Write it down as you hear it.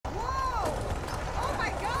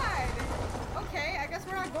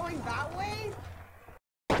going that way?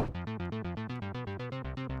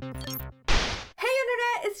 Hey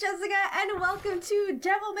Internet, it's Jessica, and welcome to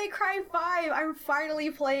Devil May Cry 5! I'm finally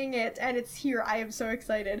playing it, and it's here. I am so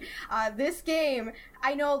excited. This game,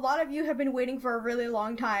 I know a lot of you have been waiting for a really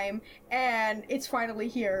long time, and it's finally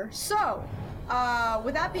here. So,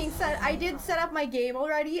 with that being said, I did set up my game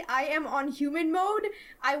already. I am on human mode.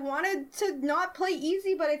 I wanted to not play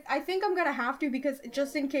easy, but I think I'm gonna have to, because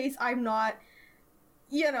just in case I'm not,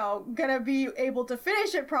 you know, gonna be able to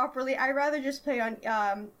finish it properly, I'd rather just play on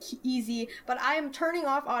easy. But I am turning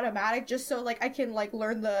off automatic just so like I can like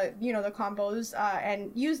learn the, you know, the combos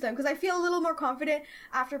and use them, because I feel a little more confident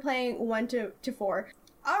after playing 1 to 4.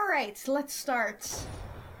 Alright, let's start.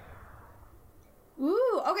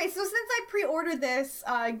 Ooh, okay, so since I pre-ordered this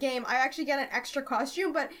game, I actually get an extra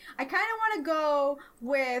costume, but I kind of want to go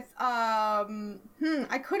with,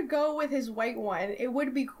 I could go with his white one. It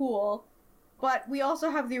would be cool. But we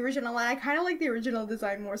also have the original, and I kind of like the original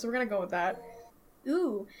design more, so we're gonna go with that.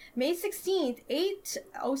 Ooh, May 16th,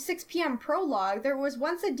 8:06 p.m. prologue. There was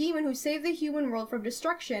once a demon who saved the human world from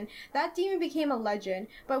destruction. That demon became a legend,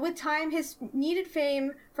 but with time, his needed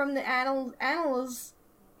fame from the annals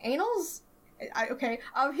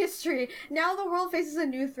of history. Now the world faces a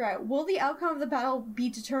new threat. Will the outcome of the battle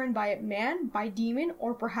be determined by man, by demon,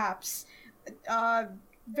 or perhaps,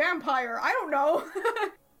 vampire? I don't know.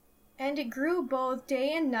 And it grew both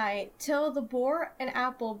day and night, till it bore an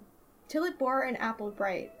apple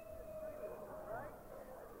bright.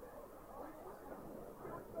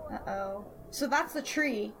 Uh-oh. So that's the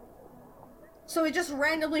tree. So it just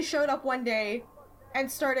randomly showed up one day and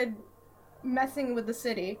started messing with the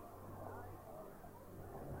city.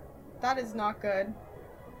 That is not good.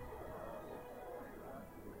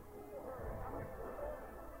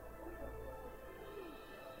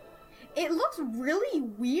 It looks really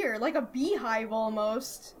weird, like a beehive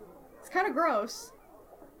almost. It's kind of gross.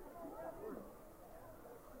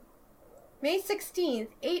 May 16th,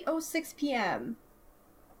 8:06 p.m.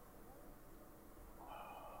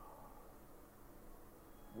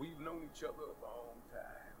 We've known each other a long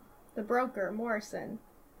time. The broker, Morrison.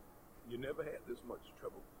 You never had this much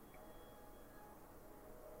trouble.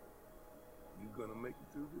 You gonna make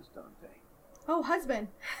it through this, Dante? Oh, husband.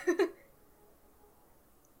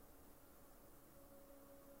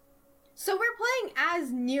 So we're playing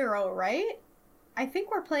as Nero, right? I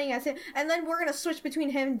think we're playing as him, and then we're gonna switch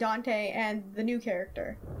between him, Dante, and the new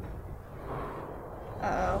character.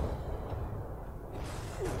 Uh-oh.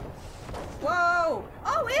 Whoa!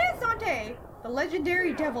 Oh, it is Dante! The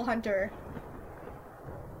legendary devil hunter.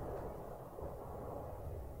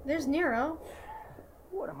 There's Nero.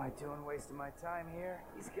 What am I doing wasting my time here?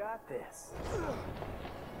 He's got this.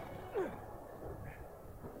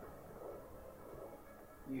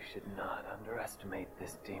 You should not underestimate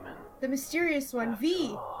this demon. The mysterious one, After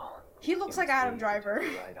V. all, He looks like Adam Driver.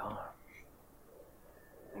 Right arm.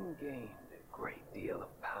 And gained a great deal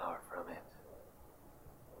of power from it.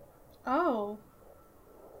 Oh.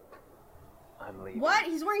 I'm leaving. What?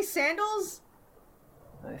 He's wearing sandals?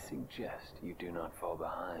 I suggest you do not fall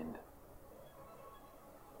behind.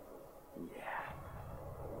 Yeah.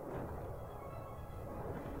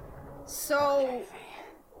 So... Okay, V.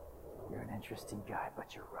 You're an interesting guy,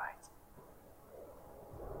 but you're right.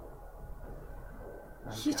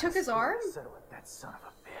 He took his arm? Settle with that son of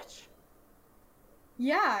a bitch.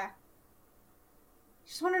 Yeah.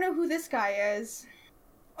 Just want to know who this guy is.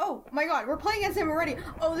 Oh my god, we're playing as him already.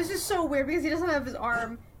 Oh, this is so weird because he doesn't have his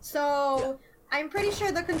arm. So, I'm pretty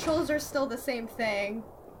sure the controls are still the same thing.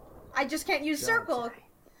 I just can't use circle.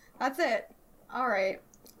 That's it. Alright,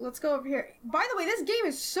 let's go over here. By the way, this game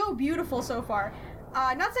is so beautiful so far.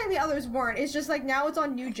 Not saying the others weren't, it's just like now it's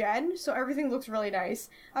on new gen, so everything looks really nice.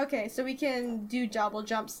 Okay, so we can do double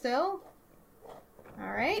jump still.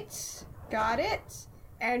 Alright, got it.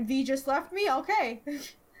 And V just left me? Okay.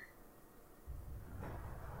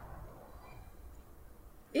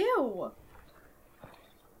 Ew.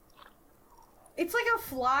 It's like a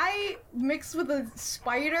fly mixed with a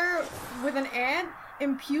spider with an ant.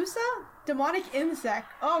 Empusa? Demonic insect.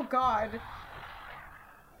 Oh god.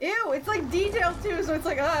 Ew, it's like detailed too, so it's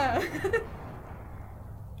like,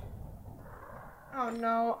 Oh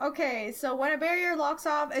no. Okay, so when a barrier locks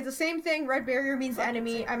off, it's the same thing. Red barrier means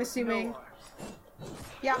enemy, I'm assuming.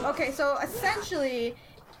 Yeah, okay, so essentially,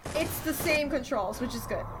 it's the same controls, which is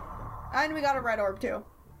good. And we got a red orb too.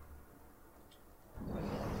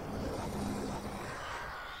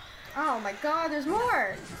 Oh my god, there's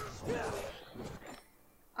more!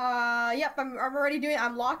 Yep, I'm already doing it.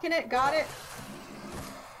 I'm locking it, got it.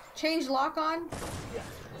 Change lock on.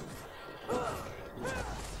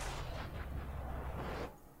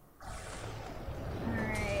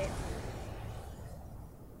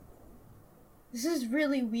 This is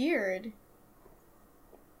really weird.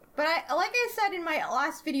 But like I said in my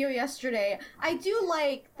last video yesterday, I do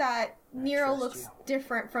like that Nero looks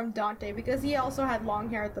different from Dante because he also had long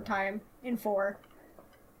hair at the time in 4.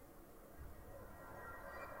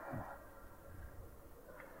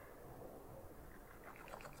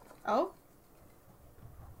 Oh?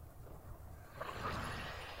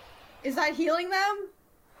 Is that healing them?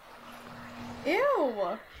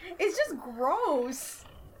 Ew! It's just gross!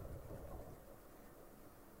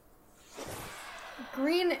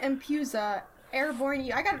 Green Empusa, airborne.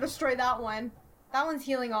 I gotta destroy that one. That one's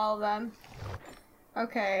healing all of them.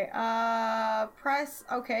 Okay, press,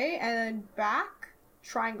 okay, and then back,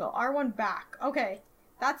 triangle, R1 back. Okay,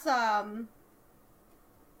 that's,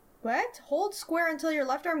 what? Hold square until your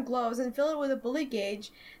left arm glows and fill it with a bullet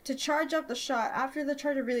gauge to charge up the shot after the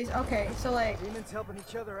charge of release. Okay, so like... Demons helping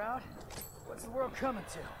each other out? What's the world coming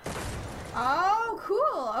to? Oh,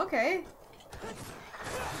 cool, okay.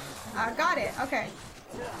 Got it, okay.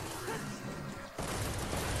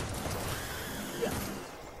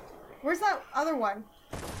 Where's that other one?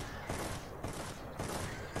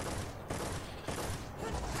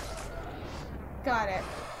 Got it.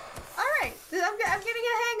 Alright, I'm getting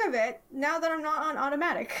a hang of it now that I'm not on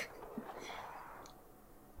automatic.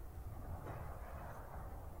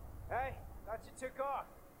 Hey, thought you took off.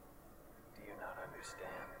 Do you not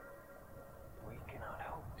understand? We cannot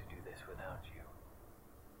hope to do this without you.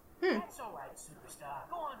 That's alright, superstar.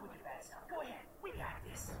 Go on with your bad stuff. Go ahead. We got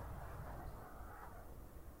this.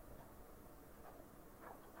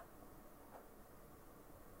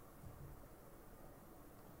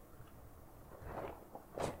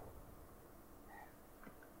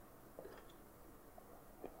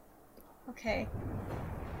 Okay.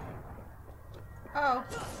 Oh.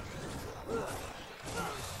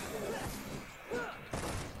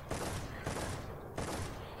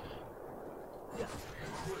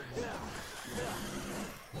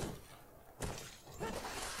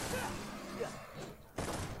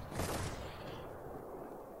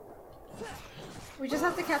 We just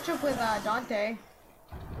have to catch up with Dante.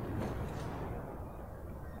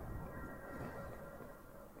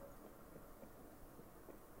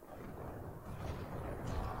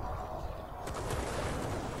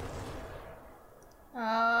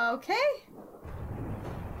 Okay.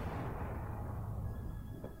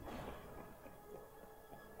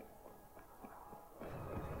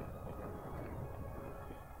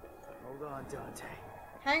 Hold on, Dante.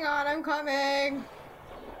 Hang on, I'm coming.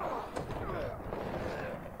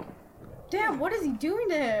 Damn, what is he doing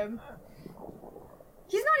to him?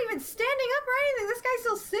 He's not even standing up or anything. This guy's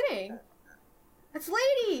still sitting. That's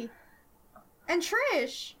Lady. And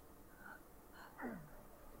Trish.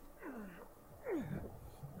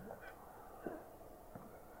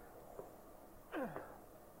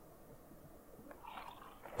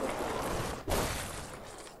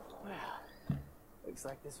 Looks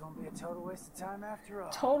like this won't be a total waste of time after all.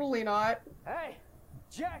 Totally not. Hey,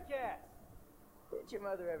 jackass! Did your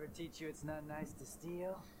mother ever teach you it's not nice to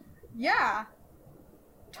steal? Yeah.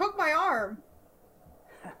 Took my arm.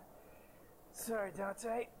 Sorry,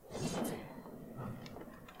 Dante.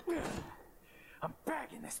 I'm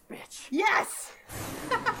bagging this bitch. Yes!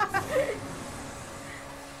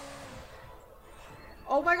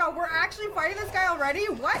 Oh my god, we're actually fighting this guy already?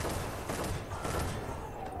 What?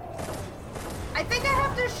 I think I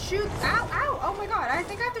have to shoot. Ow, ow. Oh my god, I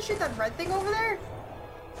think I have to shoot that red thing over there.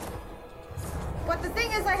 But the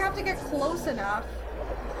thing is, I have to get close enough.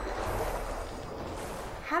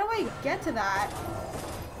 How do I get to that?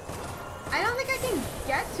 I don't think I can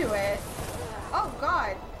get to it. Oh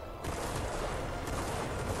god.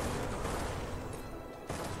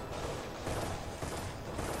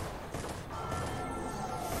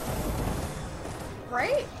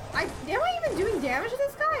 Right? Am I even doing damage to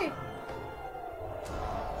this guy?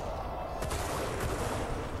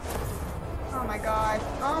 Oh my god.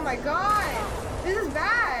 Oh my god. This is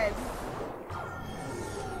bad.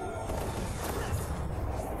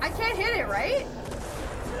 I can't hit it, right?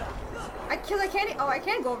 I can't. Oh, I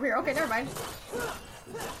can't go over here. Okay, never mind.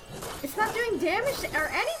 It's not doing damage or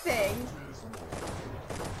anything.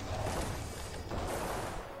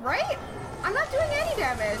 Right? I'm not doing any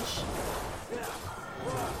damage.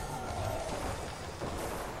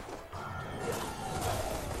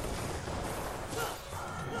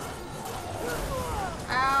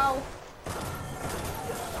 Ow.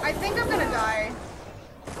 I think I'm gonna die.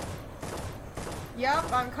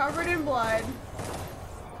 Yep, I'm covered in blood.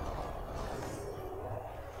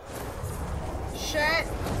 Shit.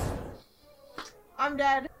 I'm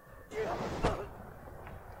dead.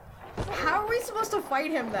 How are we supposed to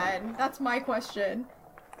fight him then? That's my question.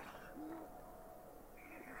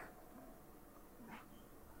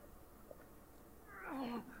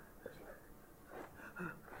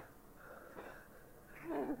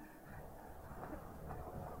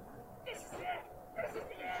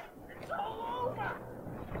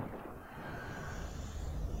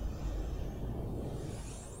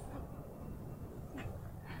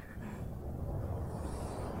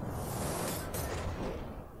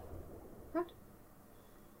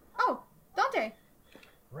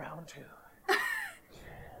 round two.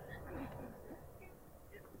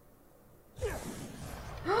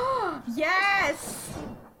 Yes!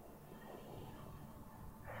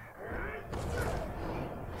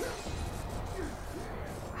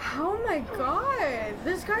 Oh my god,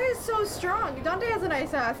 this guy is so strong. Dante has a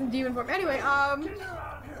nice ass in demon form. Anyway, Get around here!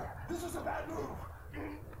 This is a bad move!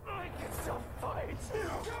 I can still fight.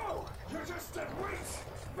 Go! You're just dead weight!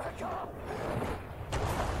 Back up.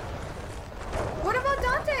 what about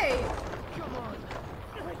Dante? Come on.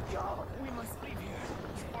 My God, we must leave here.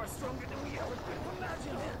 It's far stronger than we ever could have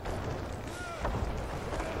imagined.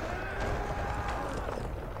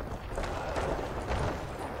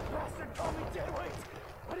 Bastard called me dead weight.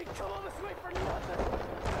 I didn't come all this way for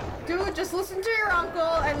nothing. Dude, just listen to your uncle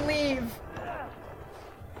and leave.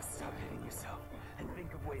 Stop hitting yourself and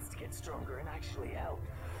think of ways to get stronger and actually help.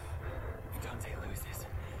 If Dante loses,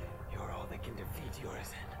 you're all that can defeat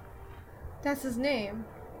Urizen. That's his name.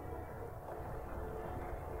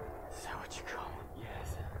 Is that what you call him?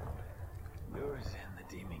 Yes. Urizen,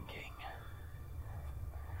 the Demon King.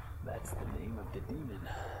 That's the name of the demon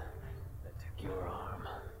that took your arm.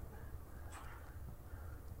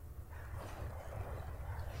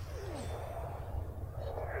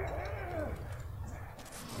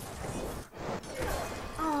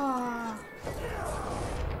 Ah.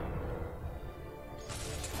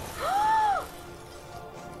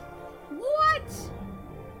 What?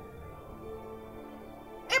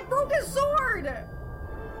 It broke his sword!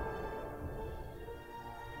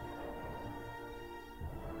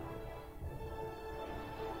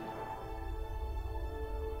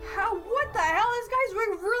 How? What the hell? This guy's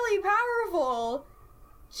really powerful!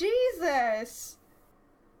 Jesus!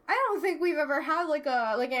 I don't think we've ever had like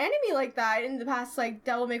an enemy like that in the past like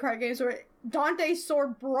Devil May Cry games where Dante's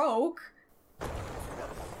sword broke.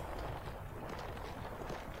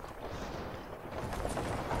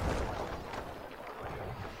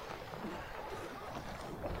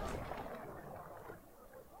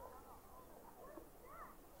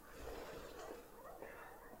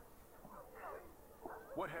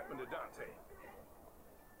 What happened to Dante?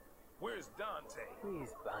 Where's Dante?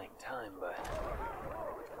 He's buying time, but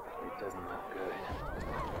it doesn't look good.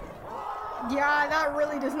 Yeah, that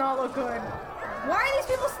really does not look good. Why are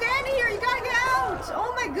these people standing here? You gotta get out!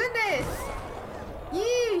 Oh my goodness!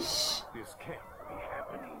 Yeesh! This can't be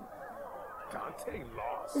happening. Dante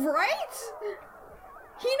lost. Right?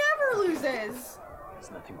 He never loses!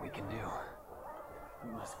 There's nothing we can do.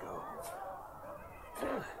 We must go.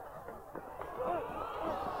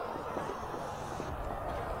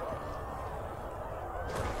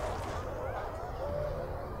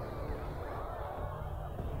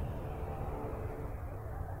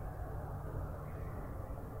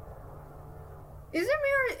 Is it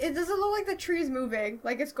mirror? Does it look like the tree's moving?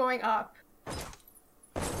 Like it's going up?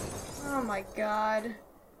 Oh my god.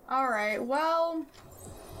 Alright, well...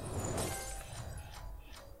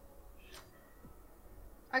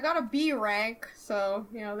 I got a B rank, so,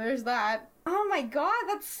 you know, there's that. Oh my god,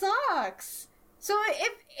 that sucks! So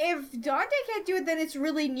if Dante can't do it, then it's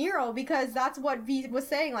really Nero, because that's what V was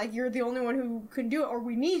saying, like, you're the only one who can do it, or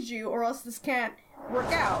we need you, or else this can't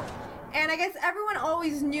work out. And I guess everyone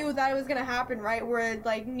always knew that it was gonna happen, right? Where,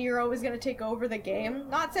 like, Nero was gonna take over the game.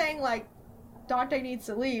 Not saying, like, Dante needs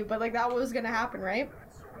to leave, but, like, that was gonna happen, right?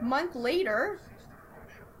 Month later...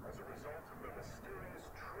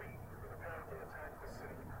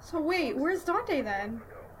 So wait, where's Dante then?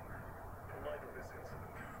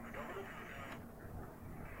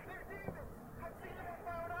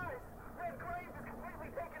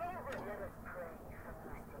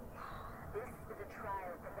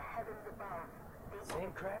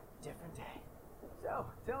 Same crap, different day. So,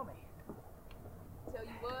 tell me, Tell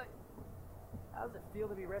you what. how does it feel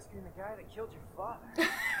to be rescuing the guy that killed your father?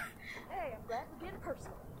 Hey, I'm glad we're getting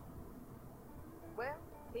personal. Well,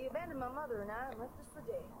 he abandoned my mother and I and left us for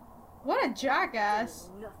dead. What a jackass.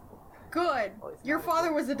 Nothing. Good. Well, he's Your not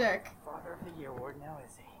father was a good dick. Father of the Year award now,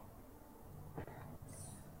 is he?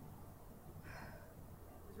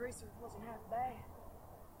 His research wasn't half bad.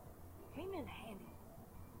 Came in handy.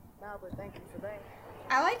 Mildly thank you for that.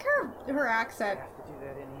 I like her accent. I have to do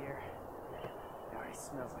that in here. It already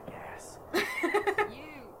smells like ass.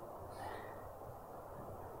 You.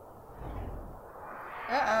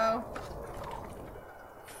 Uh-oh.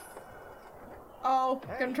 Oh,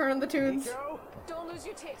 gonna turn on the tunes. Nico? Don't lose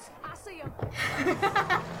your tits. I see him.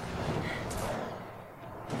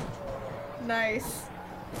 Nice.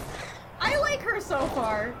 I like her so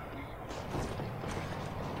far.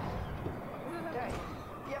 Hey,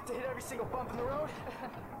 you have to hit every single bump in the road?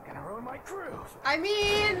 Gonna ruin my groove. I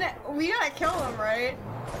mean, we gotta kill him, right?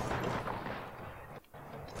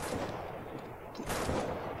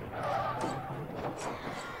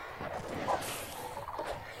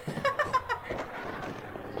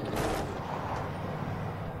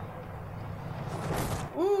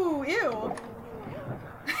 Ooh, ew.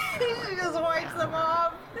 She just wipes them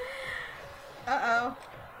off. Uh-oh.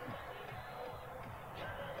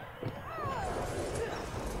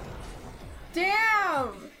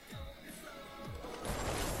 Damn!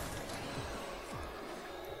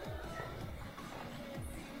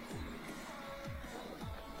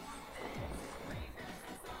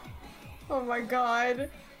 Oh my god.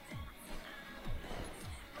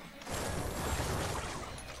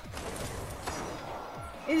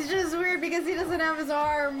 It's just weird because he doesn't have his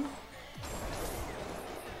arm.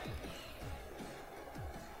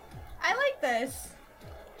 I like this.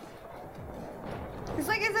 Because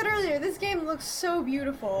like I said earlier, this game looks so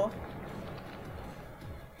beautiful.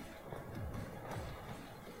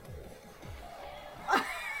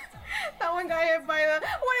 That one guy hit by the...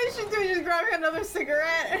 What is she doing? Just grabbing another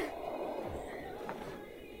cigarette?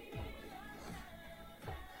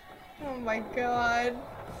 Oh my god.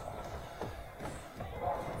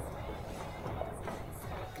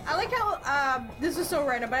 I like how, this is so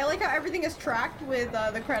random, but I like how everything is tracked with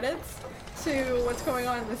the credits to what's going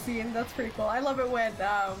on in the scene. That's pretty cool. I love it when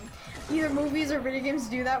either movies or video games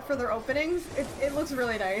do that for their openings. It looks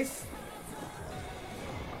really nice.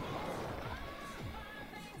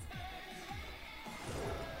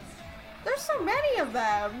 There's so many of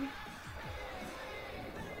them.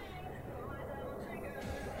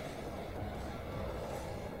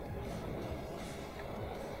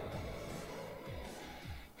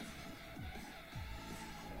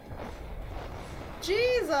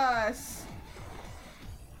 Jesus!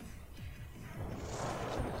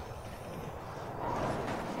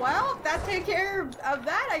 Well, that take care of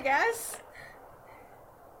that, I guess.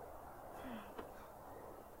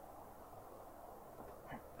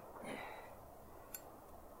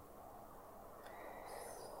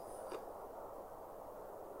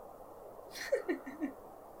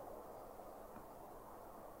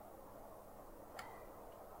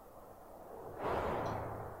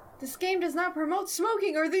 This game does not promote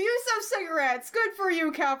smoking or the use of cigarettes. Good for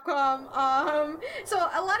you, Capcom. So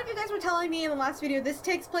a lot of you guys were telling me in the last video this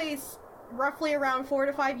takes place roughly around 4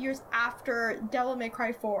 to 5 years after Devil May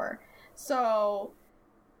Cry 4. So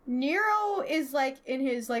Nero is like in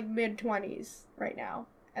his like mid-20s right now.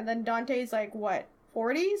 And then Dante's like what,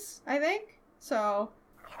 40s, I think? So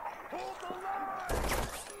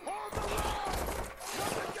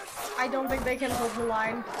I don't think they can hold the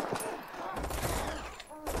line.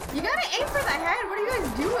 You gotta aim for the head! What are you guys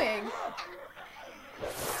doing?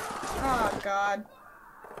 Oh god.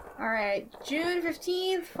 Alright, June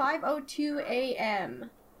 15th, 5:02 a.m.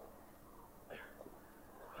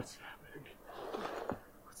 What's happening?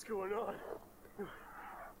 What's going on?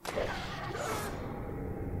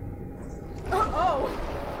 Oh!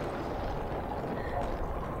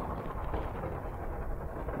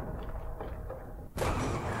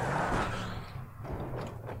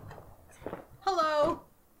 Hello!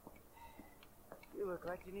 You look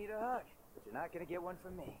like you need a hug, but you're not gonna get one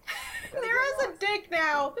from me. Nero's a dick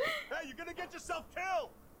now! Hey, you're gonna get yourself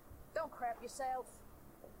killed! Don't crap yourself.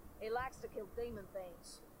 He likes to kill demon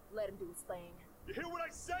things. Let him do his thing. You hear what I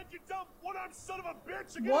said, you dumb one-armed son of a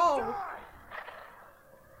bitch? You're Whoa. gonna die!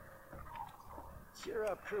 Cheer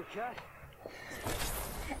up, crew cut.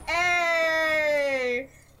 Hey!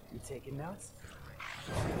 You taking notes?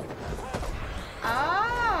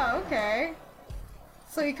 Ah, okay.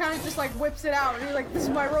 So he kind of just like whips it out and he's like, this is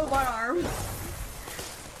my robot arm.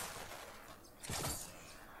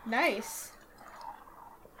 Nice.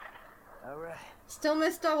 Alright. Still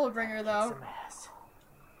miss Doublebringer though. Some ass.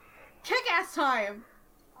 Kick-ass time!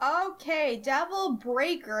 Okay, Devil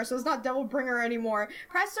Breaker, so it's not Devil Bringer anymore.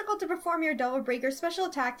 Press circle to perform your Devil Breaker special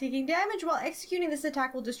attack. Taking damage while executing this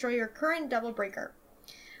attack will destroy your current Devil Breaker.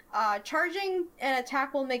 Charging an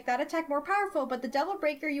attack will make that attack more powerful, but the Devil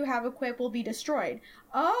Breaker you have equipped will be destroyed.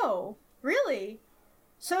 Oh, really?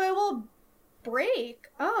 So it will break?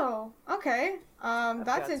 Oh, okay.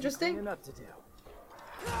 That's interesting. I've got some cleaning up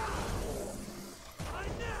to do.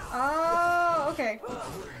 Oh, okay.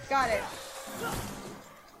 Got it.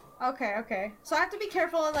 Okay, okay. So I have to be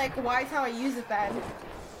careful and like wise how I use it then.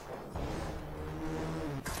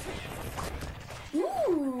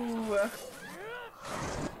 Ooh.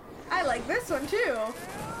 I like this one too.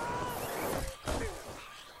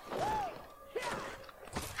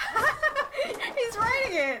 He's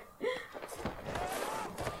riding it.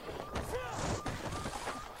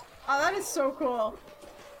 Oh, that is so cool.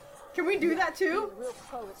 Can we do that too? He's a real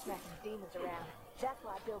pro at smacking demons around. That's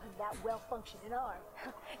why I built him that well-functioning arm.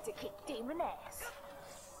 To kick demon ass.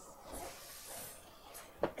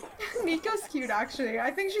 Nico's cute, actually.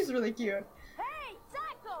 I think she's really cute. Hey,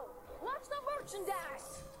 Psycho! Watch the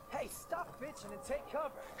merchandise! Hey, stop bitching and take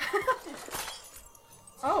cover.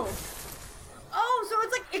 Oh. Oh, so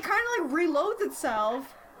it's like, it kind of like reloads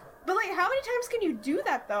itself. But like, how many times can you do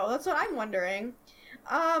that though? That's what I'm wondering.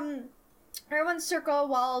 Everyone circle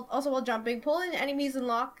while jumping. Pull in enemies and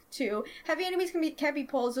lock 2. Heavy enemies can't be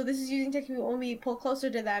pulled, so this is using technique only pull closer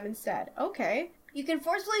to them instead. Okay. You can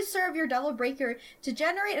forcefully serve your devil breaker to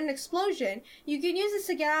generate an explosion. You can use this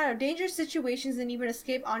to get out of dangerous situations and even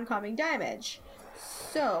escape oncoming damage.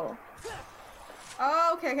 So.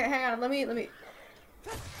 Oh, okay, hang on. Let me.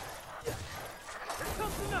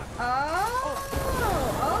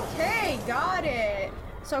 Oh, okay, got it.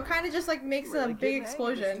 So it kind of just like makes a big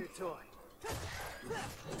explosion.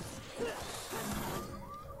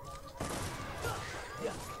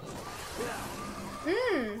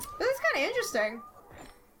 This is kind of interesting.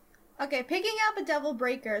 Okay, picking up a devil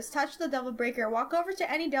breakers. Touch the devil breaker. Walk over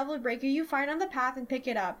to any devil breaker you find on the path and pick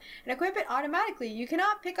it up. And equip it automatically. You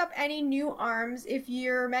cannot pick up any new arms if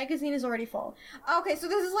your magazine is already full. Okay, so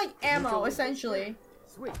this is like ammo, essentially.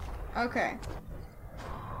 Sweet. Okay.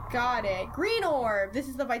 Got it. Green orb. This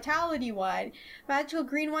is the vitality one. Magical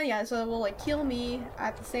green one. Yeah, so it will like kill me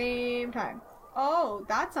at the same time. Oh,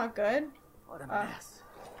 that's not good. What a mess.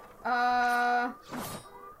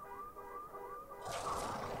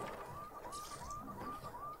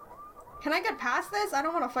 Can I get past this? I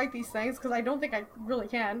don't want to fight these things because I don't think I really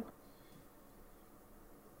can.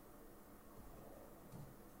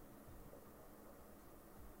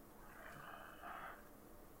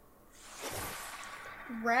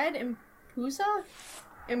 Red Empusa?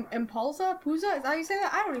 Impulsa? Pusa? Is that how you say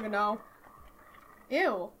that? I don't even know.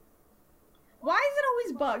 Ew. Why is it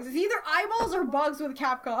always bugs? It's either eyeballs or bugs with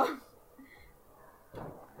Capcom.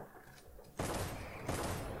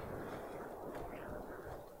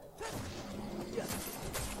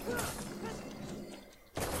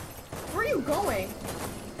 Where are you going?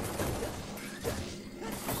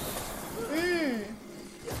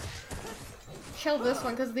 Kill this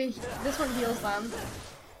one because this one heals them.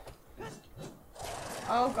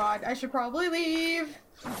 Oh god, I should probably leave.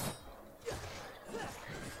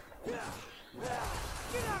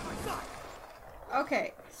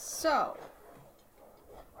 Okay, so.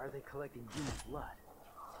 Why are they collecting human blood?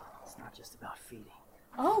 It's not just about feeding.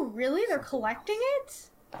 Oh, really? They're collecting it?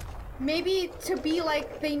 Maybe to be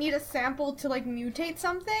like, they need a sample to like mutate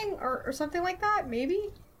something? Or something like that? Maybe?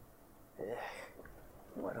 Ugh,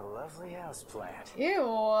 what a lovely houseplant.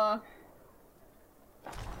 Ew.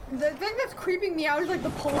 The thing that's creeping me out is like the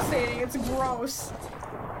pulsating. It's gross.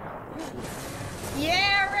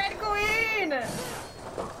 Yeah, Red Queen!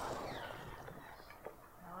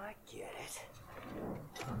 I get it.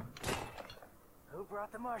 Who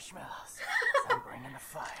brought the marshmallows? I'm bringing the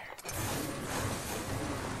fire.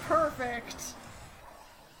 Perfect.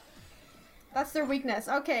 That's their weakness.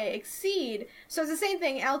 Okay, exceed. So it's the same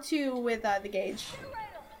thing, L2 with the gauge.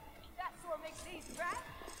 That's what makes it easy, right?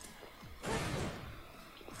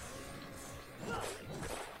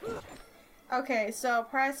 Okay, so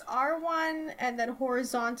press R1 and then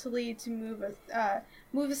horizontally to move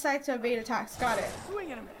aside to evade attacks. Got it.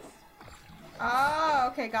 Swing and a miss. Oh,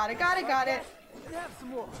 okay, got it. And have some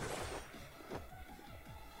more.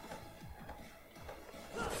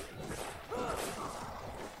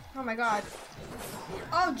 Oh my god.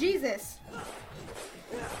 Oh, Jesus.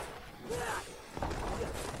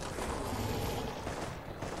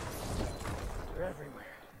 They're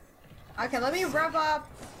everywhere. Okay, let me rev up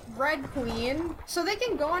Red Queen so they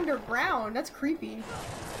can go underground. That's creepy.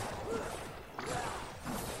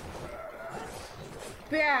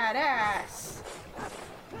 Badass.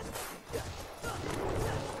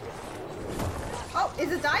 Oh,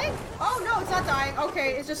 is it dying? Oh no, it's not dying.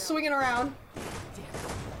 Okay, it's just swinging around.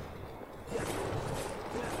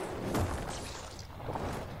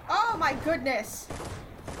 Oh my goodness.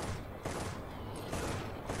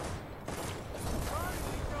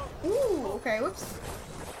 Ooh, okay, whoops.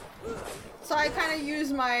 So I kind of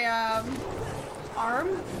use my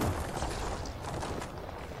arm.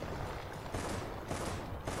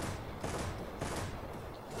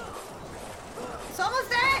 It's almost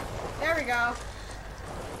dead. There we go.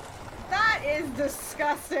 That is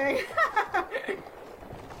disgusting.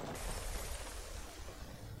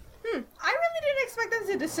 I really didn't expect them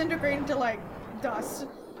to disintegrate into like dust.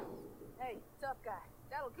 Hey, tough guy.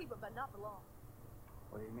 That'll keep him, but not for long.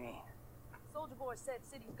 What do you mean? Soldier Boy said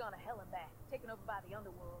city's gone to hell and back, taken over by the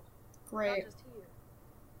underworld. Great. Not just here,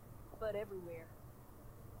 but everywhere.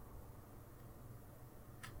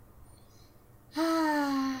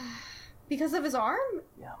 Because of his arm?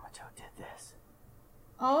 Yamato did this.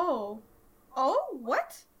 Oh. Oh,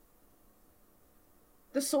 what?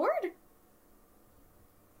 The sword?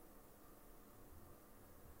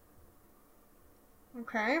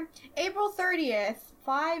 Okay. April 30th,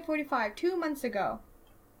 5:45, 2 months ago.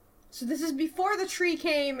 So this is before the tree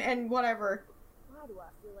came and whatever. Why do I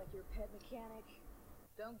feel like your pet mechanic?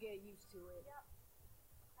 Don't get used to it.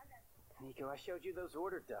 Nico, I showed you those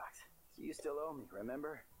order docs. So you still owe me,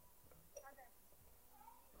 remember?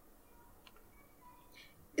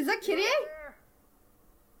 Is that Kitty?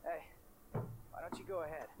 Hey, why don't you go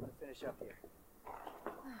ahead? Let's finish up here.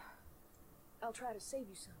 I'll try to save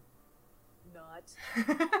you some. Not.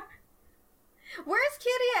 Where's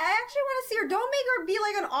Kitty? I actually want to see her. Don't make her be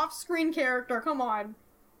like an off-screen character. Come on.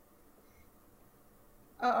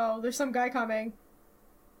 Uh-oh, there's some guy coming.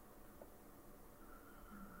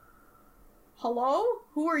 Hello?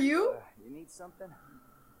 Who are you? You need something?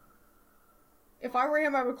 If I were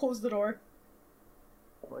him, I would close the door.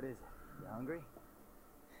 What is it? You hungry?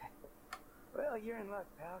 Well, you're in luck,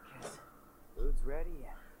 pal, 'cause food's ready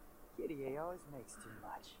and Kitty A always makes too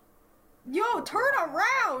much. Yo, turn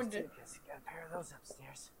around! Because got a pair of those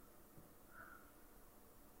upstairs.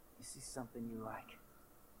 You see something you like?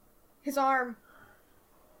 His arm.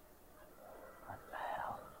 What the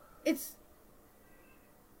hell? It's...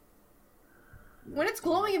 When it's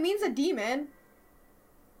glowing, it means a demon.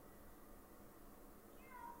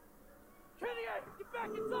 Trinity, get back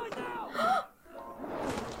inside now!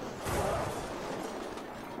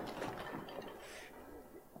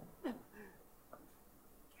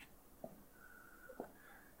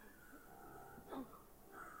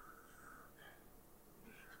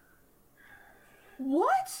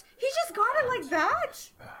 What? He just got it like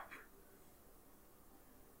that?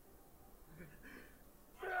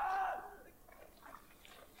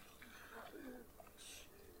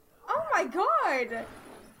 Oh my god!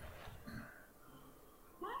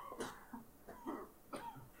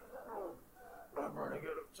 I'm running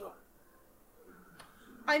out of time.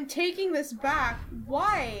 I'm taking this back.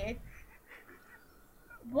 Why?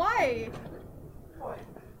 Why? What?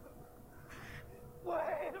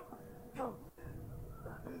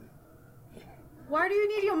 Why do you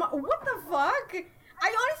need your what the fuck?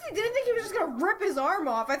 I honestly didn't think he was just gonna rip his arm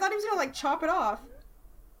off. I thought he was gonna like chop it off.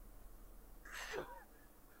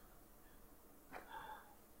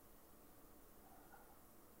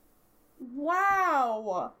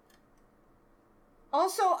 Wow.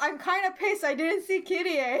 Also, I'm kind of pissed I didn't see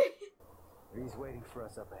Kitty, eh? He's waiting for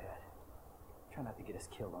us up ahead. Try not to get us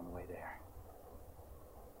killed on the way there.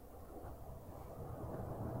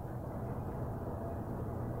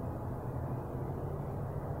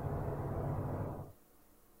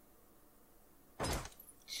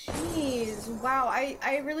 Jeez, wow,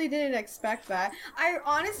 I really didn't expect that. I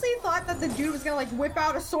honestly thought that the dude was gonna like whip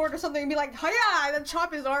out a sword or something and be like, hiya, and then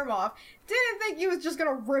chop his arm off. Didn't think he was just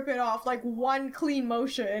gonna rip it off like one clean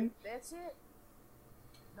motion. That's it.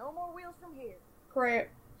 No more wheels from here. Great.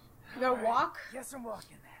 You gotta walk? Guess I'm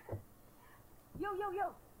walking then.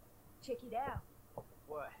 Yo. Check it out.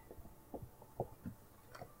 What?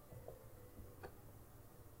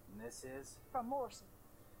 And this is? From Morrison.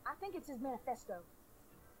 I think it's his manifesto.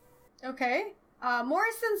 Okay.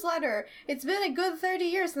 Morrison's letter. It's been a good 30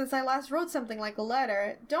 years since I last wrote something like a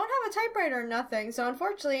letter. Don't have a typewriter or nothing, so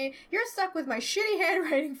unfortunately, you're stuck with my shitty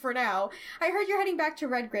handwriting for now. I heard you're heading back to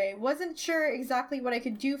Redgrave. Wasn't sure exactly what I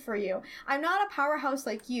could do for you. I'm not a powerhouse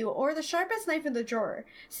like you, or the sharpest knife in the drawer.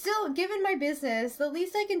 Still, given my business, the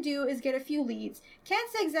least I can do is get a few leads. Can't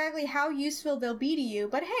say exactly how useful they'll be to you,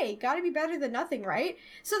 but hey, gotta be better than nothing, right?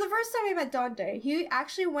 So the first time I met Dante, he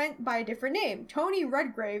actually went by a different name, Tony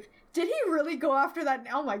Redgrave. Did he really go after that?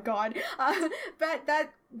 Oh my god. Bet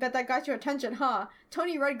that got your attention, huh?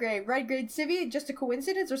 Tony Redgrave Civvy, just a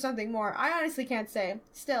coincidence or something more? I honestly can't say.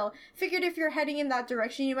 Still, figured if you're heading in that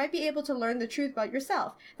direction, you might be able to learn the truth about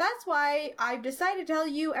yourself. That's why I've decided to tell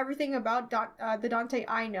you everything about the Dante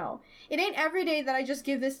I know. It ain't every day that I just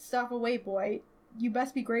give this stuff away, boy. You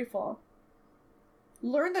best be grateful.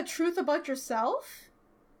 Learn the truth about yourself?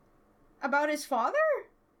 About his father?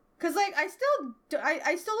 Cause like I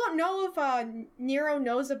still don't know if Nero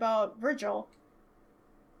knows about Virgil.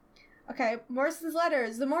 Okay, Morrison's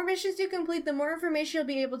letters. The more missions you complete, the more information you'll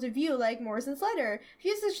be able to view, like Morrison's letter.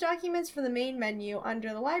 View such documents from the main menu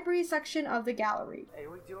under the library section of the gallery. Hey,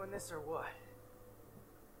 we doing this or what?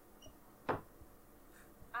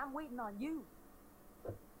 I'm waiting on you.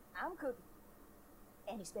 I'm cooking.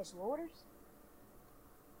 Any special orders?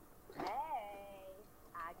 Hey,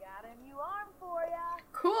 I got a new arm for ya.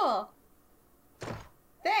 Cool.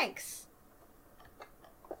 Thanks.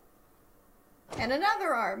 And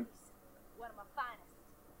another arm. One of my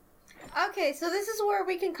finest. Okay, so this is where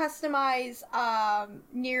we can customize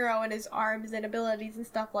Nero and his arms and abilities and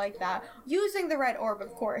stuff like that. Using the red orb,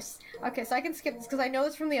 of course. Okay, so I can skip this because I know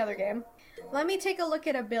it's from the other game. Let me take a look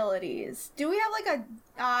at abilities. Do we have like a...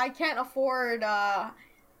 I can't afford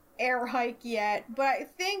air hike yet, but I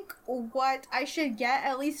think what I should get,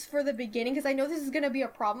 at least for the beginning, because I know this is going to be a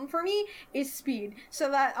problem for me, is speed.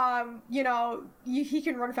 So that, you know, he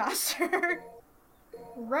can run faster.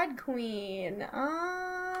 Red Queen.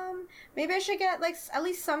 Maybe I should get, like, at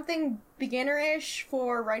least something beginner-ish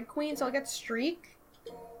for Red Queen, so I'll get Streak.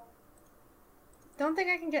 Don't think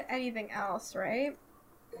I can get anything else, right?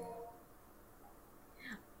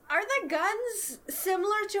 Are the guns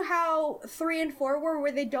similar to how 3 and 4 were,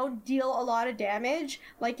 where they don't deal a lot of damage?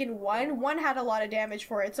 Like in 1? 1 had a lot of damage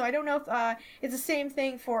for it, so I don't know if it's the same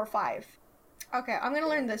thing for 5. Okay, I'm gonna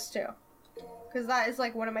learn this too. Because that is,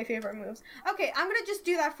 like, one of my favorite moves. Okay, I'm gonna just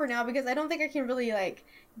do that for now, because I don't think I can really, like,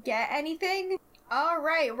 get anything.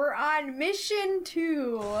 Alright, we're on mission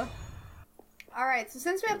 2. Alright, so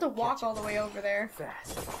since we have to walk all the way over there.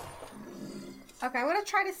 Fast. Okay, I'm gonna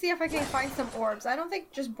try to see if I can find some orbs. I don't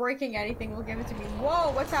think just breaking anything will give it to me.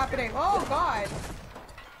 Whoa, what's happening? Oh, God.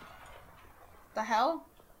 The hell?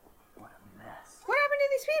 What a mess. What happened to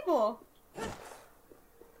these people?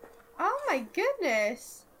 Oh, my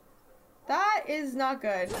goodness. That is not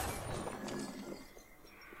good.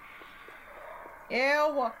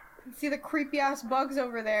 Ew. See the creepy ass bugs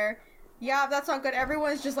over there. Yeah, that's not good.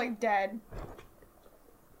 Everyone's just like dead.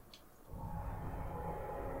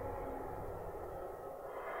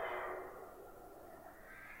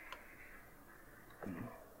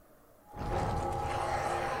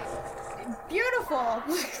 Beautiful.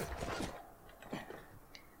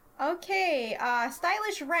 Okay,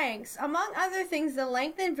 stylish ranks. Among other things, the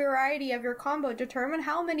length and variety of your combo determine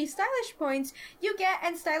how many stylish points you get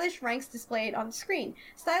and stylish ranks displayed on the screen.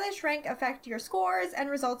 Stylish rank affect your scores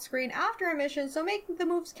and results screen after a mission, so make the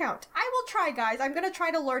moves count. I will try, guys. I'm gonna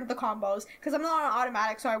try to learn the combos, because I'm not on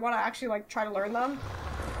automatic, so I want to actually, like, try to learn them.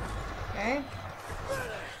 Okay.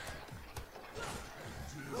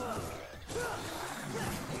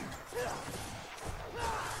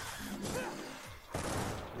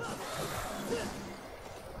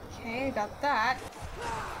 Okay, got that.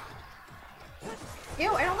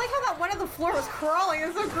 Ew, I don't like how that one on the floor was crawling.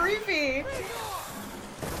 It's so creepy.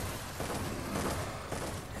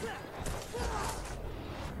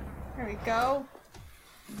 There we go.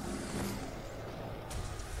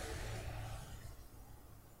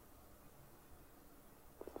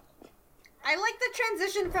 I like the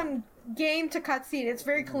transition from game to cutscene. It's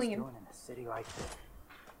very clean. Doing in a city like this.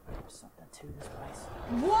 There's something to this place.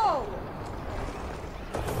 Whoa!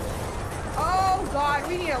 Oh God,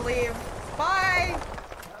 we need to leave. Bye!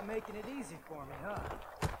 Not making it easy for me, huh?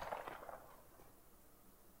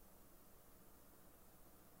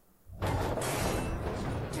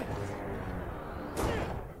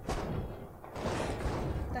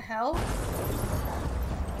 The hell?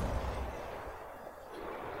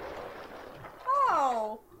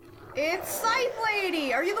 Oh! It's Scythe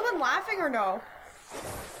Lady! Are you the one laughing or no?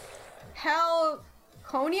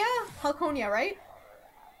 Helconia? Helconia, right?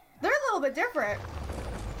 They're a little bit different.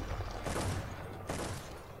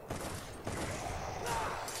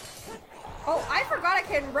 Oh, I forgot I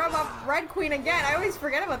can rub up Red Queen again. I always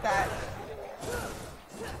forget about that.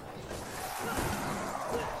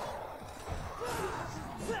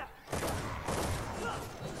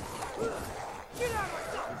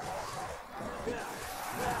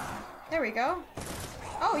 There we go.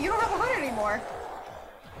 Oh, you don't have a hood anymore.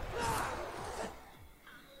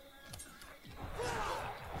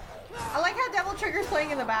 I like how Devil Trigger's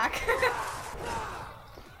playing in the back.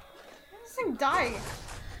 This thing died.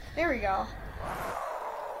 There we go.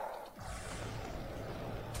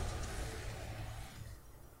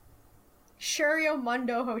 Shurio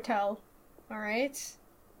Mundo Hotel. Alright.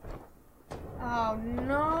 Oh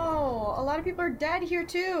no! A lot of people are dead here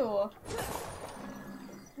too!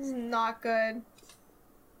 This is not good.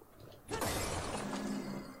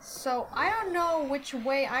 So, I don't know which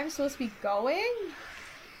way I'm supposed to be going?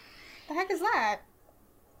 The heck is that?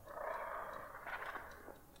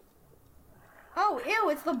 Oh, ew,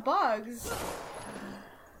 it's the bugs.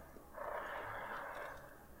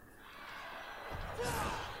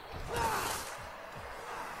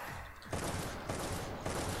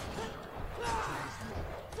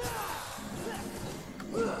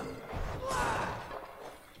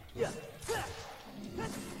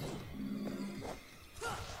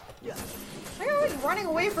 They're always running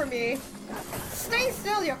away from me. Stay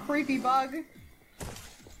still, you creepy bug.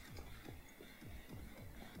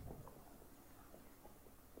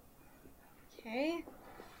 Okay.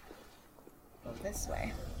 this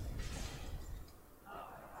way.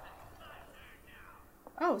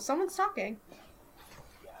 Oh, someone's talking.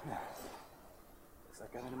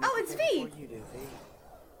 Oh, it's V!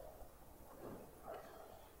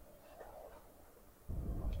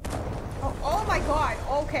 Oh my god,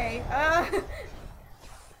 okay.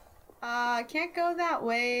 Can't go that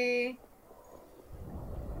way.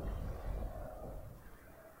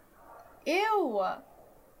 Ew!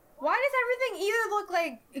 Why does everything either look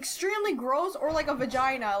like extremely gross or like a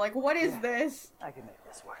vagina? Like, what is this? I can make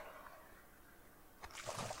this work.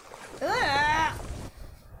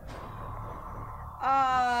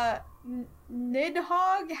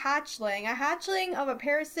 Nidhogg hatchling. A hatchling of a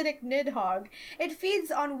parasitic nidhogg. It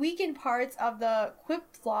feeds on weakened parts of the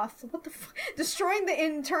quipfloth. What the f- destroying the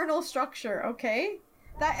internal structure, okay?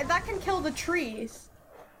 That can kill the trees.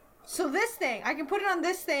 So this thing, I can put it on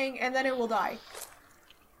this thing and then it will die.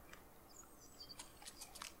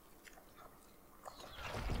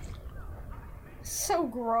 So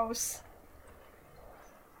gross.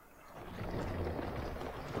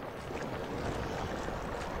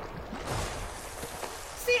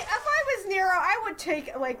 See, if I was Nero, I would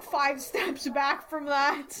take like 5 steps back from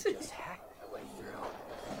that. Just hack that way through.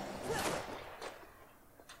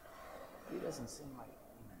 He doesn't seem like a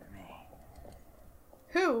demon to me.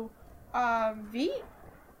 Who? V?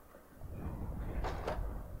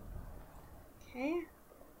 Okay.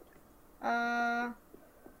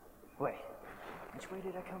 Wait, which way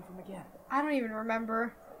did I come from again? I don't even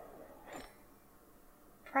remember.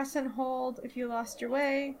 Press and hold if you lost your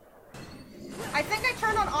way. I think I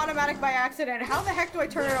turned on automatic by accident. How the heck do I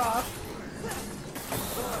turn it off?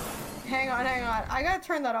 Hang on. I gotta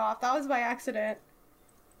turn that off. That was by accident.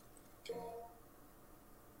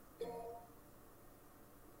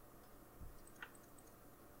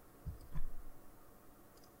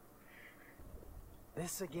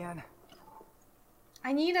 This again?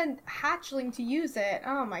 I need a hatchling to use it.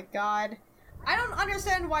 Oh my god. I don't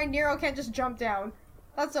understand why Nero can't just jump down.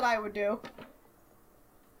 That's what I would do.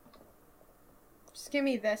 Just give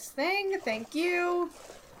me this thing. Thank you.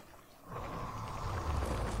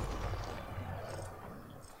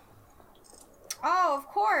 Oh, of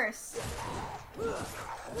course.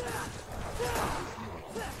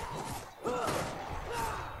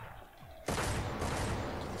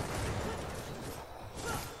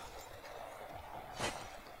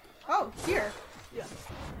 Oh, here. Yeah.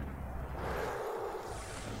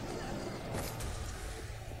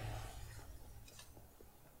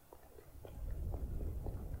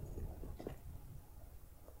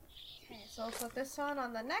 Okay, so I'll put this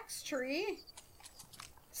on the next tree.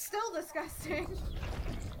 Still disgusting.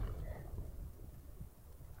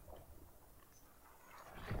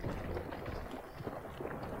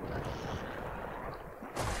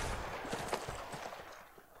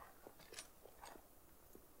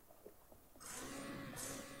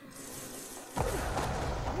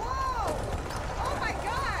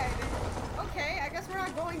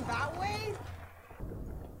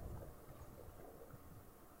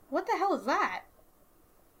 What the hell is that?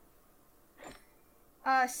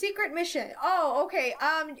 Secret mission. Oh, okay.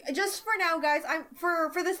 Just for now, guys,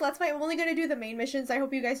 for this Let's Play, I'm only gonna do the main missions. I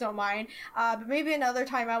hope you guys don't mind. But maybe another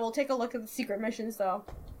time I will take a look at the secret missions, though.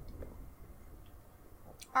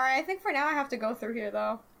 Alright, I think for now I have to go through here,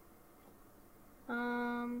 though.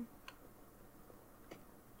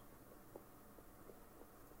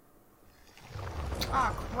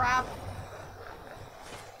 Ah, crap.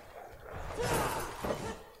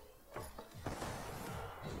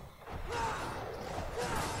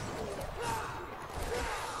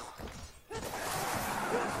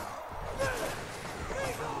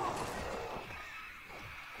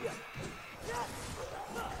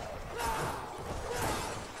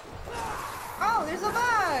 Oh, there's a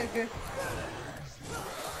bug!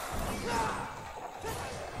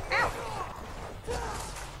 Ow!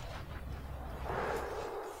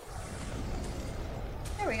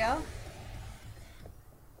 There we go.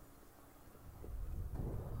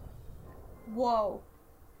 Whoa.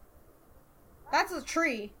 That's a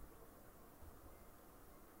tree.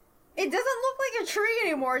 It doesn't look like a tree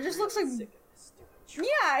anymore. It just looks like...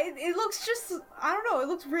 Yeah, it looks just... I don't know. It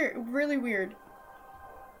looks really weird.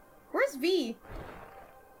 Where's V?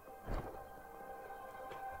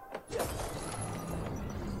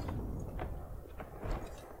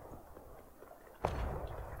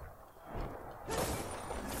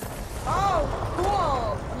 Oh,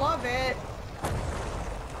 cool. Love it.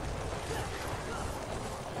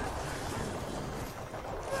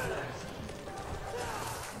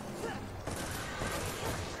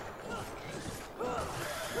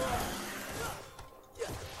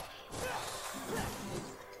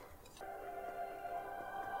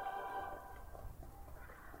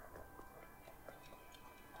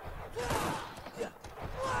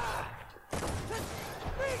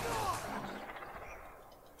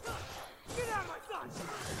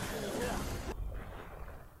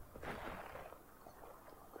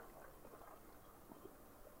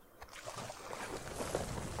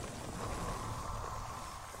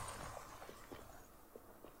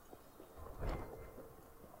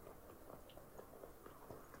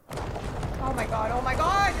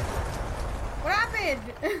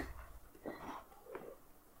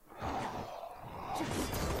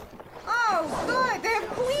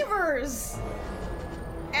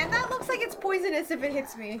 think it's poisonous if it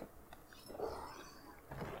hits me.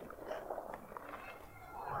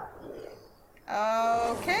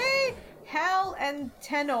 Okay. Hell and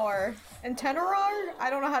tenor. And tenor? I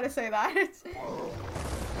don't know how to say that.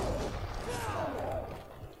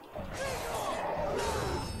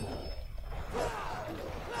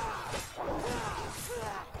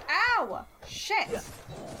 Ow! Shit!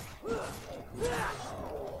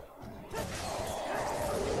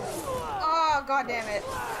 Oh, god damn it.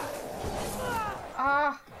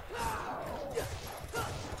 Ah.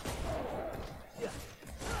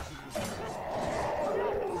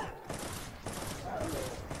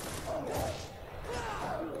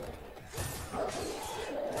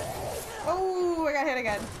 Oh, I got hit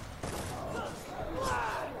again.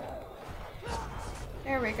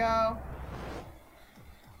 There we go.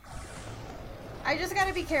 I just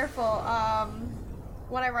gotta be careful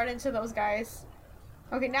when I run into those guys.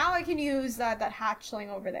 Okay, now I can use that hatchling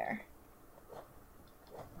over there. Oh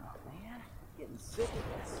man, getting sick of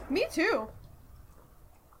this. Me too.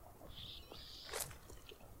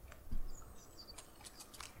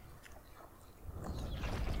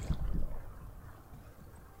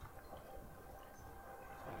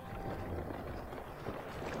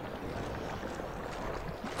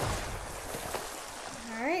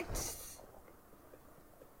 Alright.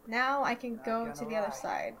 Now I can go to the other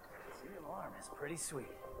side. This alarm is pretty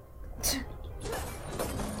sweet.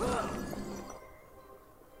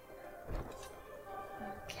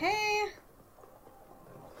 Okay.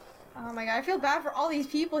 Oh my god, I feel bad for all these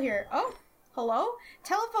people here. Oh, hello?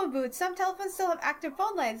 Telephone booth. Some telephones still have active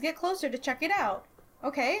phone lines. Get closer to check it out.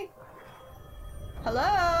 Okay.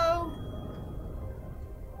 Hello?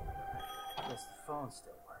 Guess the phone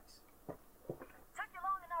still works. Took you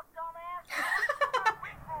long enough, dumbass.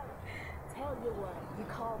 Tell you what, you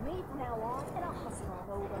call me from now on, and I'll hustle on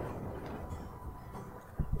over.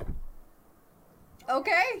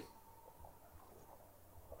 Okay.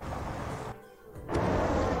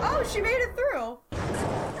 Oh, she made it through.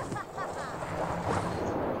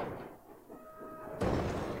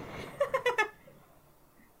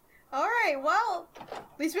 Alright, well,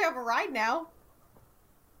 at least we have a ride now.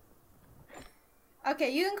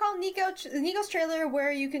 Okay, you can call Nico's trailer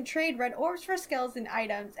where you can trade red orbs for skills and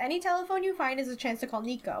items. Any telephone you find is a chance to call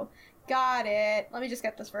Nico. Got it. Let me just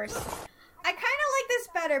get this first. I kind of like this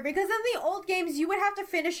better because in the old games you would have to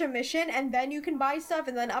finish a mission and then you can buy stuff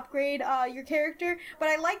and then upgrade your character. But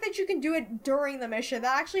I like that you can do it during the mission.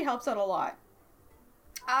 That actually helps out a lot.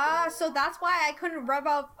 So that's why I couldn't rev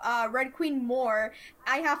up Red Queen more.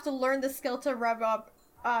 I have to learn the skill to rev up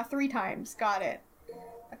 3 times. Got it.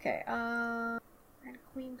 Okay, Red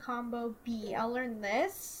Queen combo B. I'll learn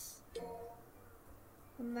this.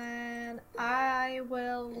 And then I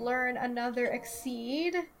will learn another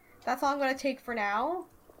Exceed. That's all I'm going to take for now.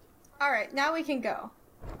 Alright, now we can go.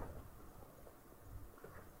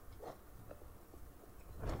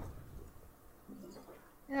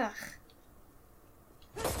 Ugh.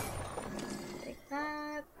 Take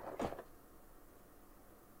that.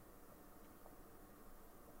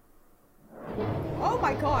 Oh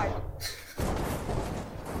my god!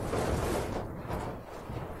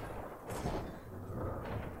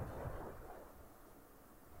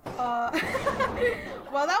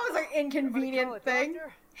 Well, that was an inconvenient thing.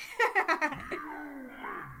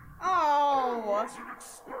 Oh!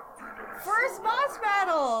 First boss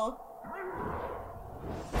battle!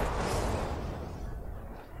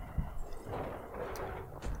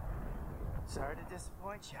 Sorry to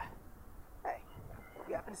disappoint you. Hey,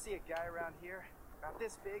 you happen to see a guy around here? About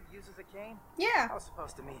this big, uses a cane? Yeah. I was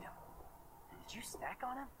supposed to meet him. Did you snack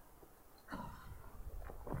on him?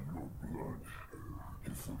 Your blood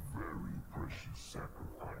is a very precious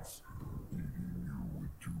sacrifice. Eating you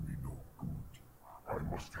would do me no good. I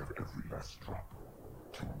must have every last drop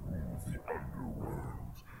to rule the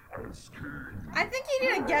underworld as king. I think you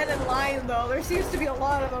need to get in line, though. There seems to be a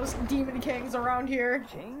lot of those demon kings around here.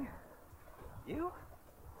 King? You?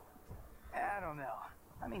 I don't know.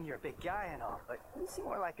 I mean, you're a big guy and all, but you seem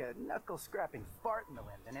more like a knuckle-scrapping fart in the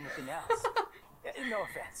wind than anything else. No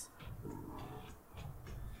offense. Do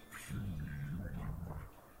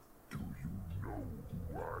you know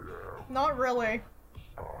who I am? Not really.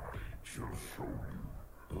 I shall show you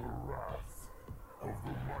the wrath of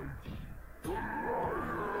the mighty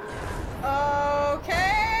Goliath.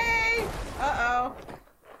 Okay. Uh-oh.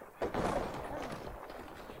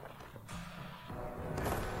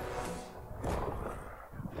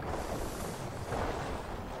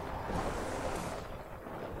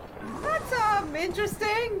 That's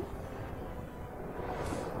interesting.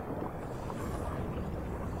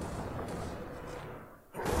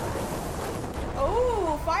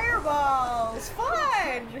 Oh, fireball.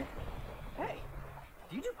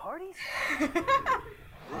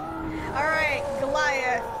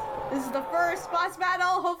 first boss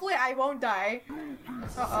battle. Hopefully I won't die.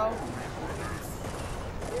 Uh-oh.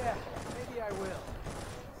 Yeah, maybe I will.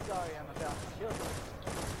 Sorry, I'm about to kill you.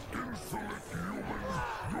 Insolent human!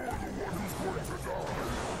 You're the one who's going to die!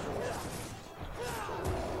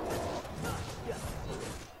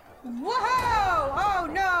 Whoa! Oh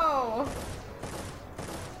no!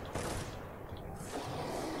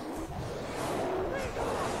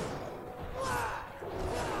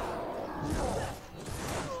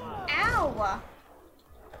 Ow!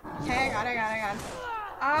 Hang on.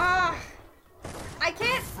 Ah!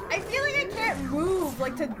 I feel like I can't move,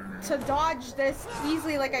 like, to dodge this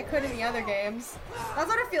easily like I could in the other games. That's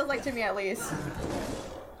what it feels like to me, at least.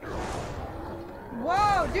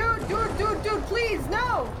 Whoa! Dude, please,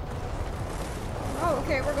 no! Oh,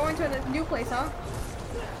 okay, we're going to a new place, huh?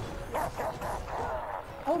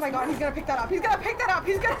 Oh my god, he's gonna pick that up. He's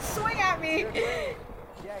gonna swing at me!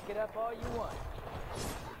 Jack it up all you want.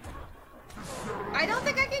 I don't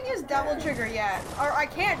think I can use double trigger yet. Or I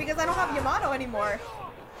can't because I don't have Yamato anymore.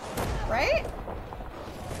 Right?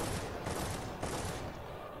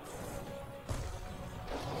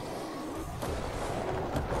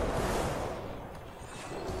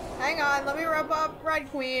 Hang on, let me rub up Red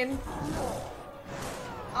Queen.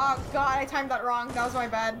 Oh god, I timed that wrong. That was my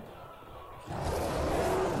bad.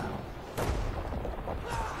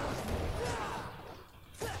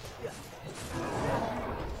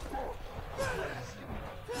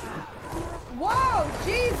 Whoa,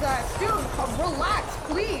 Jesus, dude, relax,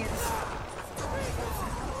 please.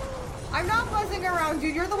 I'm not buzzing around,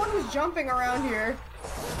 dude. You're the one who's jumping around here.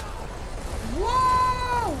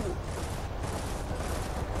 Whoa!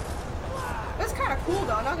 That's kind of cool,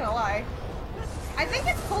 though, not gonna lie. I think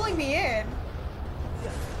it's pulling me in.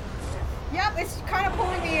 Yep, it's kind of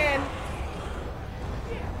pulling me in.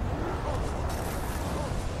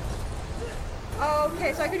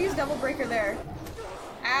 Okay, so I could use Double Breaker there.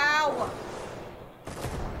 Ow!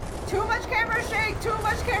 Too much camera shake! Too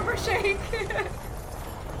much camera shake!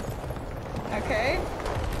 Okay.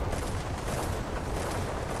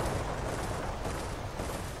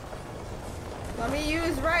 Let me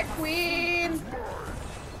use Red Queen!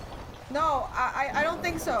 No, I don't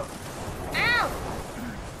think so. Ow!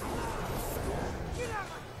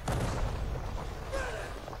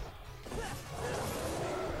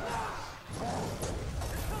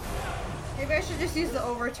 Maybe I should just use the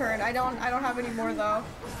overturn. I don't have any more though.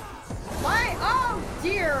 Why? Oh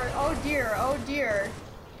dear! Oh dear! Oh dear!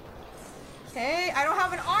 Okay, I don't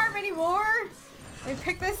have an arm anymore. Let me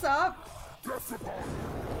pick this up.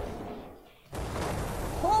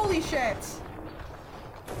 Holy shit!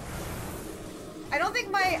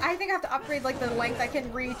 I think I have to upgrade like the length I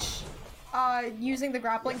can reach using the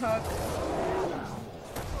grappling hook.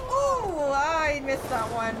 Ooh, I missed that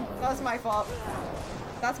one. That was my fault.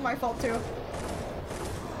 That's my fault too.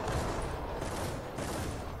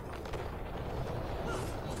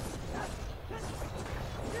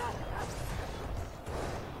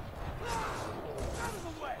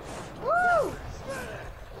 Woo!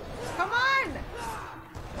 Come on!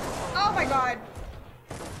 Oh my god.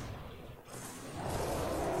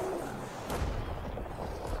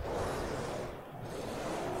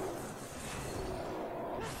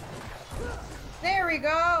 There we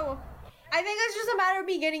go. I think it's just a matter of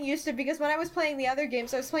me getting used to it because when I was playing the other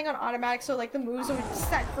games, I was playing on automatic, so like the moves would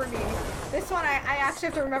set for me. This one, I actually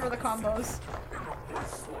have to remember the combos.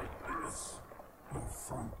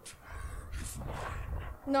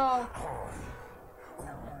 No.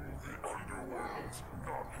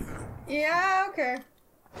 Yeah, okay.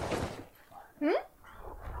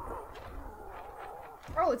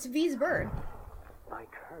 Oh, it's V's bird. I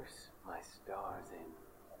curse my stars in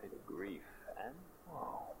bit of grief and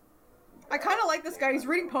woe. I kind of like this guy. He's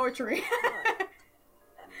reading poetry. And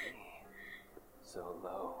me, so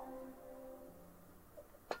low.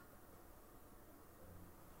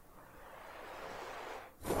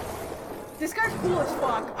 This guy's cool as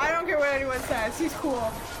fuck. I don't care what anyone says. He's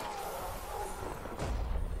cool.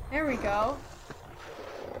 There we go.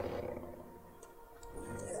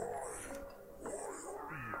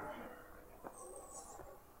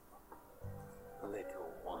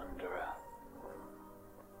 Little wanderer.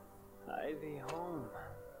 I be home.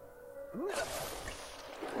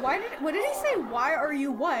 What did he say? Why are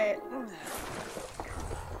you what?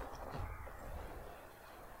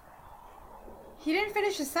 He didn't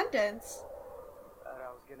finish his sentence. Thought I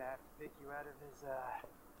was gonna have to pick you out of his,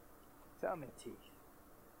 tummy teeth.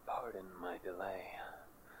 Pardon my delay.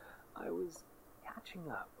 I was catching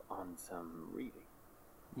up on some reading.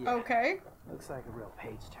 Yeah, Okay. looks like a real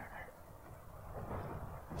page turner.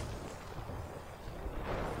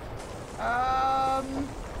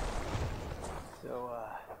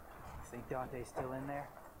 Dante's still in there?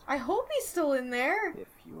 I hope he's still in there. If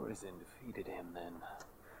Urizen defeated him, then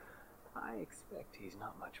I expect he's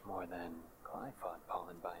not much more than Glyphod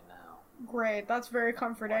pollen by now. Great, that's very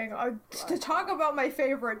comforting. To talk about my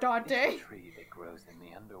favorite, Dante. It's a tree that grows in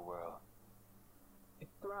the underworld. It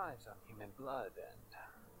thrives on human blood, and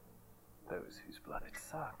those whose blood it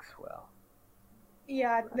sucks, well...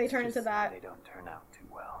 Yeah, they turn let's into just say that. They don't turn out too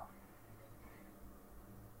well.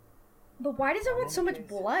 But why does it want so much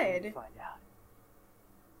We'll blood? find out.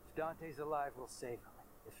 If Dante's alive, we'll save him.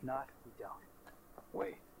 If not, we don't.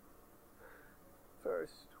 Wait.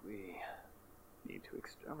 First, we need to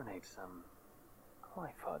exterminate some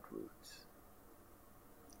Glyphod roots.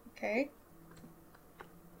 Okay.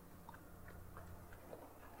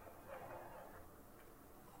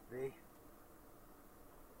 V,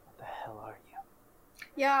 what the hell are you?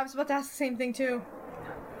 Yeah, I was about to ask the same thing too.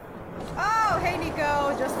 Oh, hey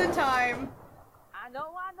Nico, just in time. I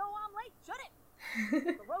know I'm late. Shut it.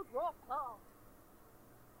 The roads were all clogged.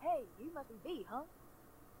 Hey, you must be V, huh?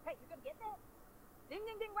 Hey, you gonna get that? Ding,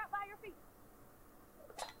 ding, ding, right by your feet.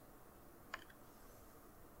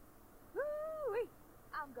 Woo-wee.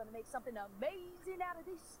 I'm gonna make something amazing out of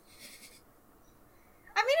this.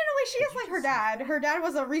 I mean, in a way, she is like her dad. Her dad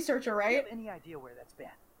was a researcher, Do you right? have any idea where that's been?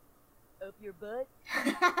 Up your butt.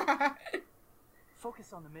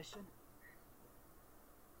 Focus on the mission.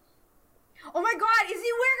 Oh my god, is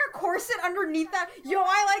he wearing a corset underneath that? Yo,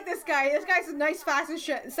 I like this guy. This guy's a nice fashion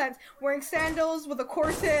sense. Wearing sandals with a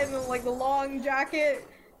corset and like the long jacket.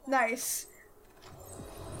 Nice.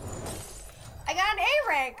 I got an A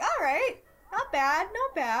rank. Alright. Not bad,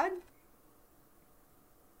 not bad.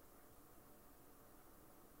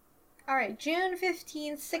 Alright, June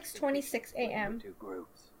 15th, 6:26 a.m. Two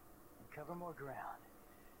groups. And cover more ground.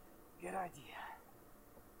 Good idea.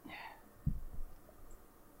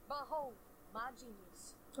 Behold, my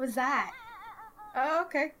genius. What's that? Oh,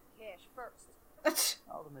 okay. Cash first.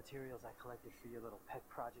 All the materials I collected for your little pet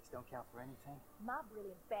projects don't count for anything. My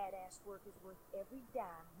brilliant badass work is worth every dime,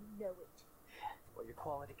 you know it. Well, your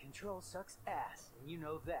quality control sucks ass, and you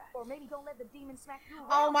know that. Or maybe don't let the demon smack you around.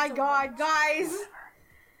 Oh my so god, much. guys!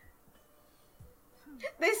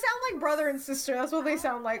 They sound like brother and sister. That's what they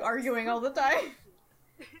sound like, arguing all the time.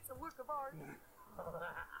 It's a work of art.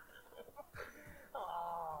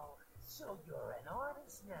 Oh, so you're an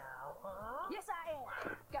artist now, huh? Yes, I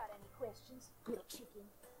am. Got any questions, little chicken?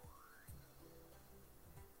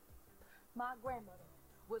 My grandmother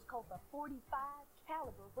was called the 45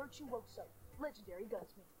 caliber virtuoso, legendary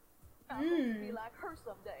gunsmith. I hope to be like her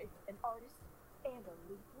someday, an artist and a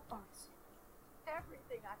lethal artisan.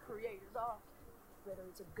 Everything I create is art, whether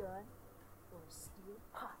it's a gun or a steel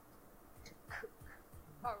pot to cook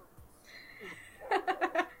herbs.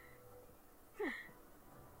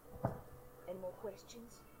 Any more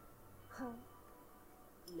questions? Huh?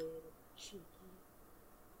 Little cheeky.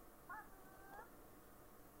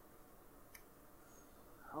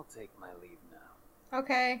 I'll take my leave now.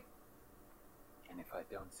 Okay. And if I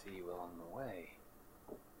don't see you along the way,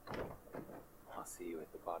 I'll see you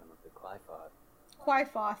at the bottom of the Glyphod.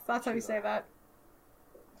 Quaifoth, that's how you say that.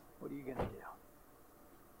 What are you gonna do?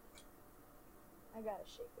 I gotta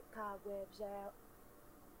shake the cobwebs out.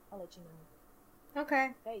 I'll let you know.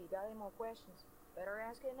 Okay. Hey, you got any more questions? Better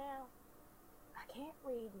ask it now. I can't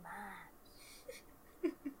read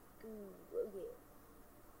minds. Ooh, oh yeah.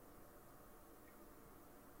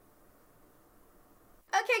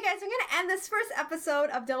 Okay guys, I'm gonna end this first episode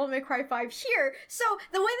of Devil May Cry 5 here. So,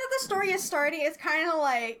 the way that the story is starting is kind of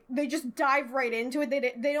like, they just dive right into it.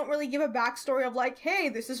 They don't really give a backstory of like, hey,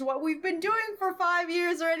 this is what we've been doing for 5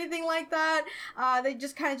 years or anything like that. They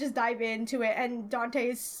just kind of just dive into it, and Dante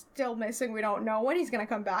is still missing. We don't know when he's gonna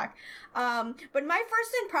come back. But my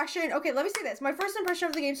first impression, okay, let me say this. My first impression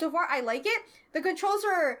of the game so far, I like it. The controls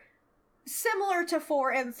are similar to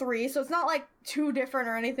 4 and 3, so it's not like too different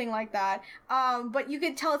or anything like that. But you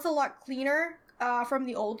can tell it's a lot cleaner from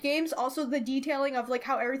the old games. Also, the detailing of like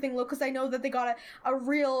how everything looked, because I know that they got a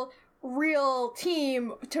real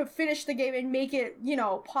team to finish the game and make it, you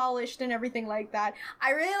know, polished and everything like that. I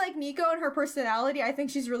really like Nico and her personality. I think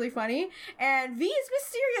she's really funny. And V is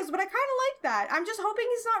mysterious, but I kind of like that. I'm just hoping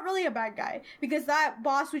he's not really a bad guy, because that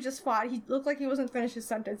boss we just fought, he looked like he wasn't finished his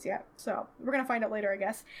sentence yet. So we're gonna find out later, I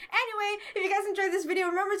guess. Anyway, if you guys enjoyed this video,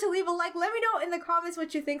 remember to leave a like. Let me know in the comments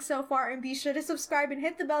what you think so far, and be sure to subscribe and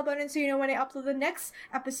hit the bell button so you know when I upload the next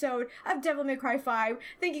episode of Devil May Cry 5.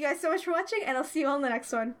 Thank you guys so much for watching, and I'll see you all in the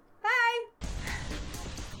next one. Bye!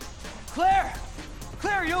 Claire!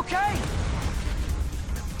 Claire, are you okay?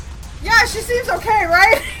 Yeah, she seems okay,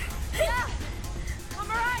 right? Yeah, I'm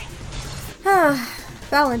alright.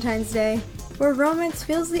 Valentine's Day. where romance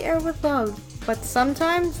fills the air with love, but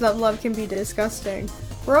sometimes that love can be disgusting,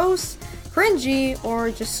 gross, cringy,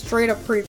 or just straight up creepy.